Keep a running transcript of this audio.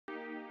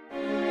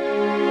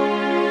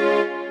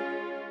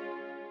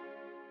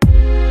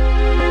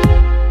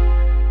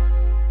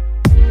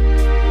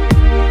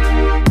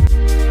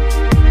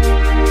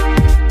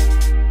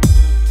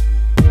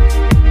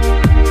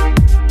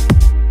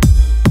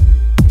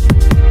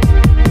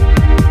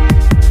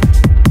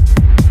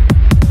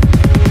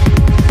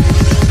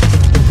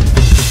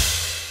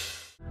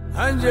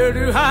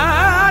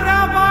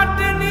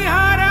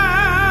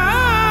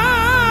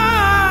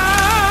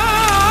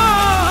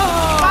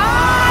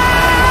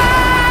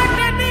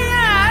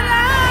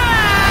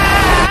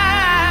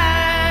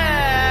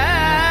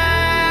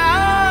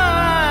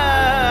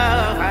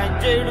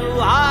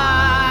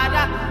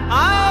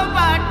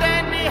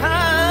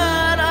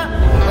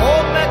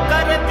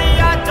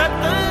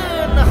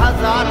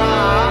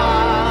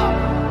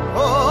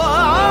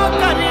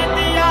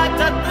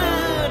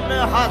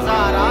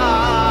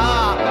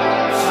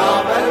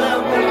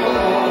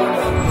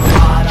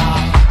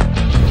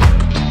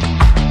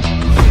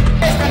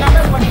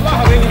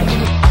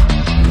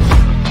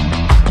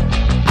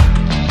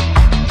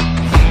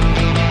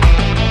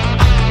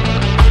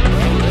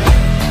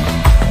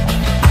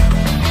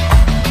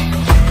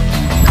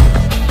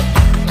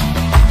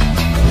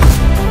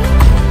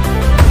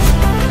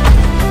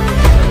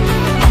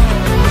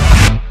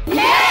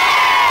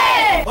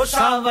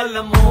सावल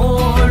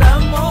मोड़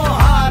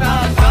मोहारा,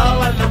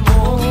 सावल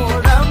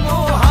मोड़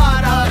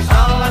मोहारा,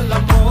 सावल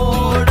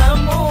मोड़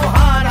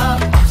मोहारा,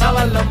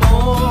 सावल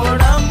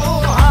मोड़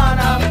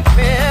मोहारा,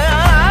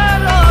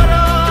 मेरो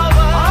रो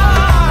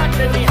बाट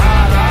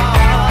निहारा,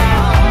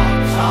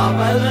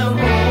 सावल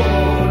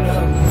मोड़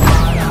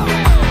मोहारा,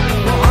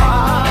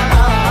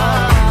 मोहारा,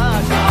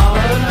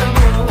 सावल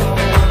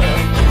मोड़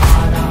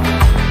Mohara.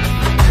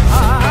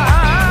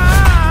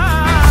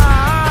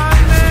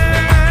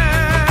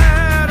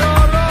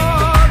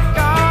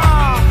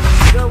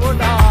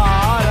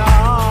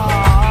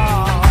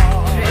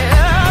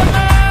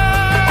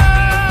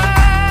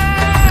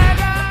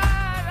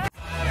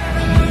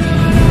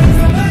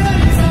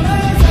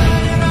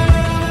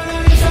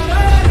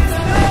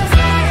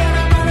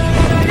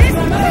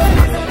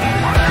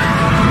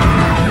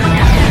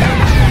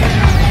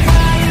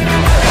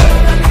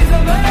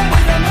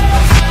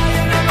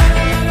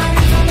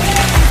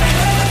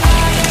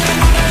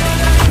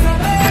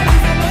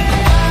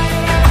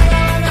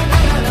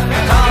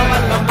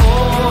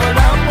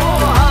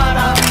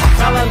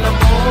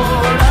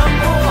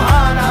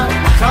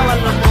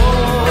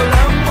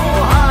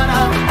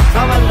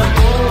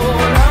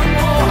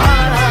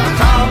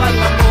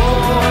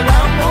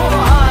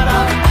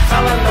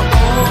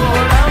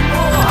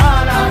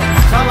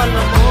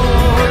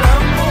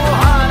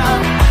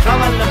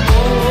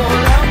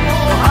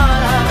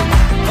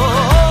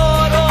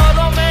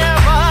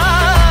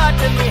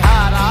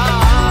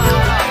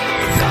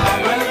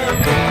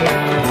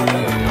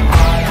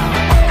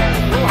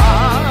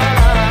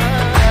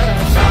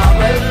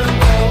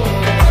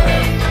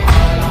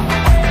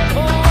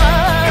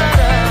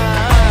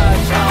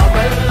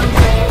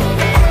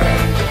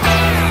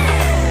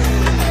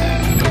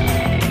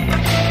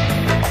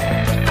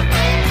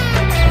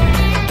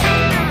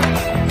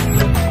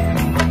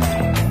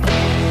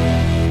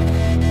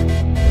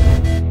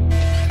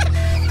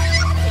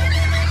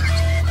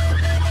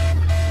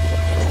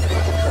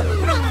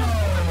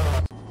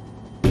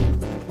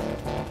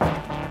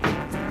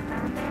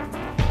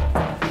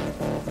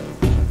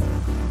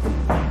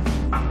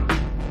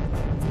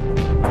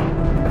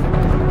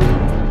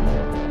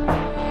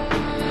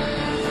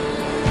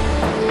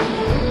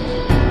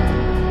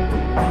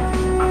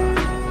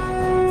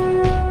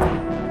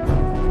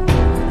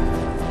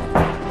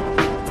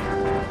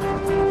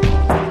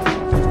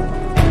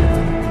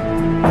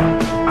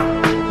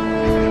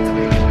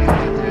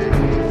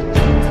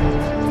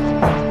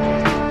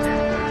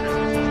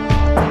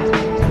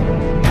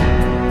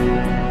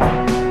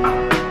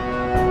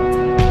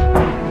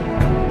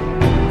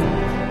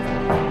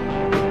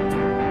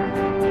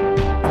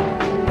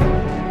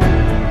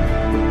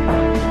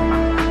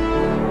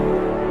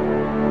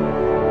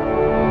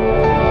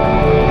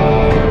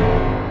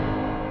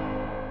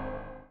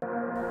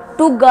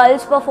 Two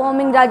girls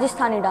performing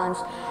Rajasthani dance,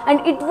 and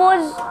it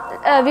was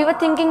we were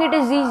thinking it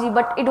is easy,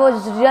 but it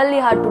was really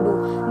hard to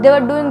do. They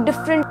were doing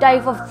different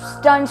type of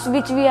stunts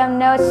which we have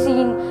never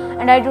seen,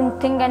 and I don't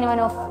think anyone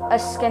of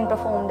us can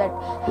perform that.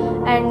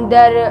 And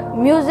their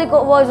music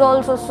was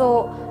also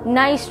so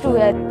nice to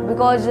hear,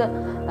 because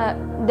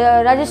the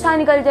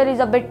Rajasthani culture is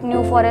a bit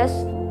new for us.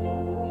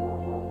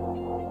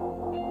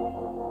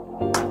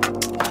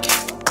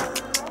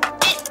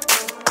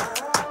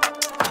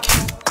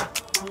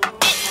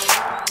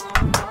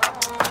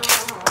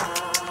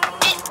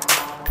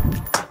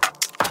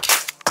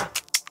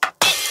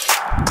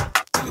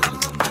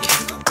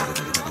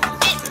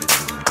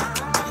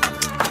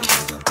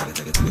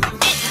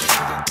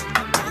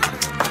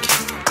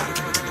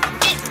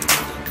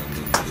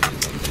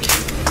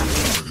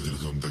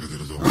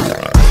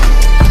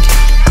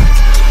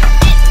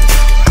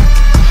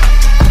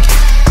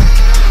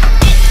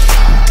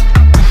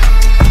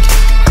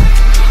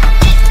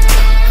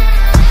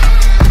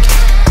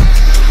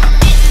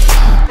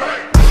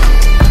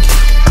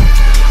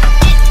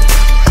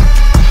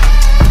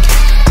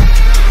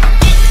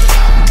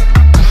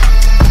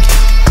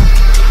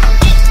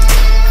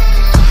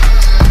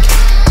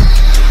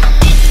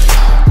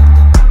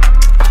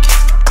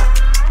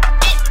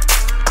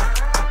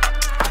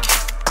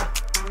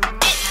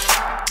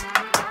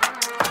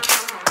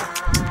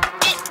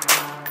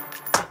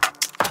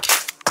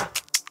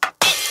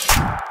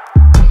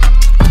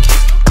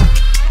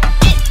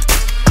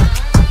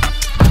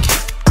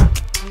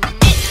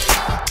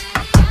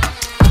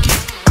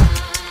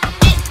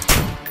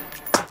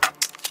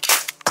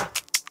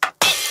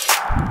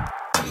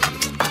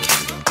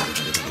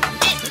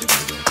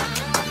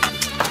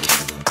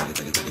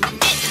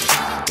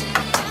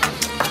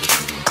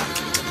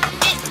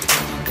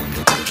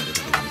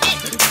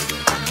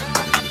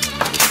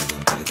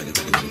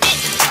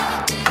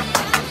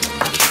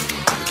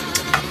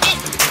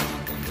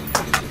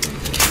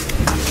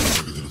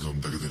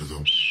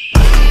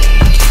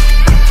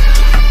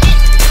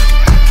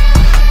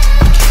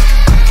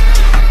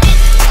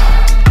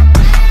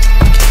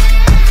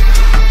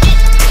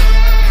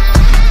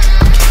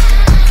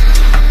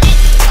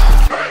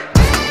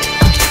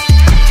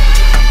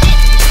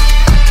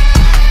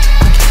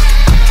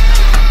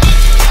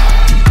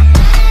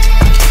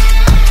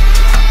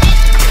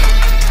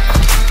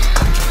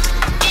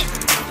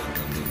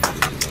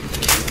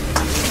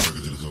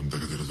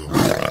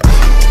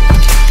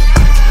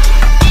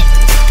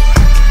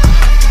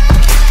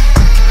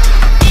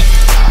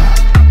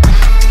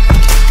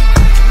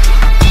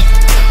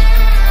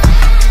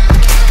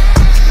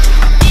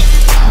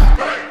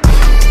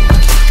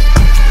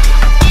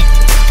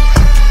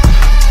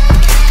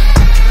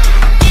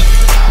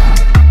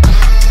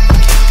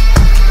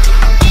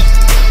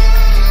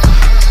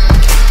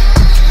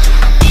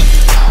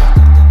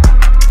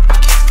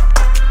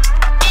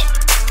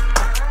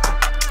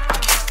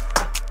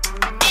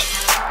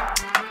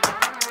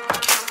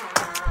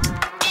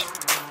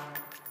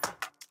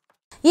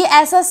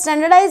 ऐसा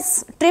standardise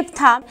trip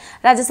था।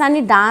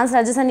 Rajasthani dance,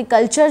 Rajasthani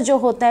culture जो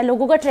होता है,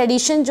 लोगों का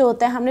tradition जो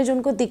होता है, हमने जो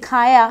उनको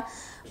दिखाया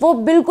वो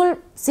बिल्कुल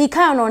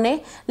सीखा है उन्होंने।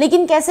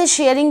 लेकिन कैसे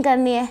शेयरिंग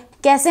करनी है,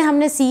 कैसे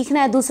हमने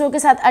सीखना है, दूसरों के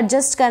साथ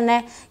एडजस्ट करना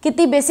है,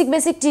 कितनी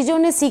बेसिक चीज़ें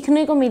उन्हें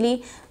सीखने को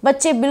मिली।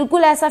 बच्चे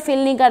बिल्कुल ऐसा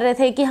फील नहीं कर रहे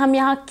थे कि हम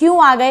यहाँ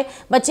क्यों आ गए,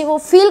 बच्चे वो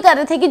फील कर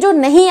रहे थे कि जो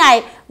नहीं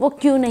आए वो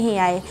क्यों नहीं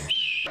आए।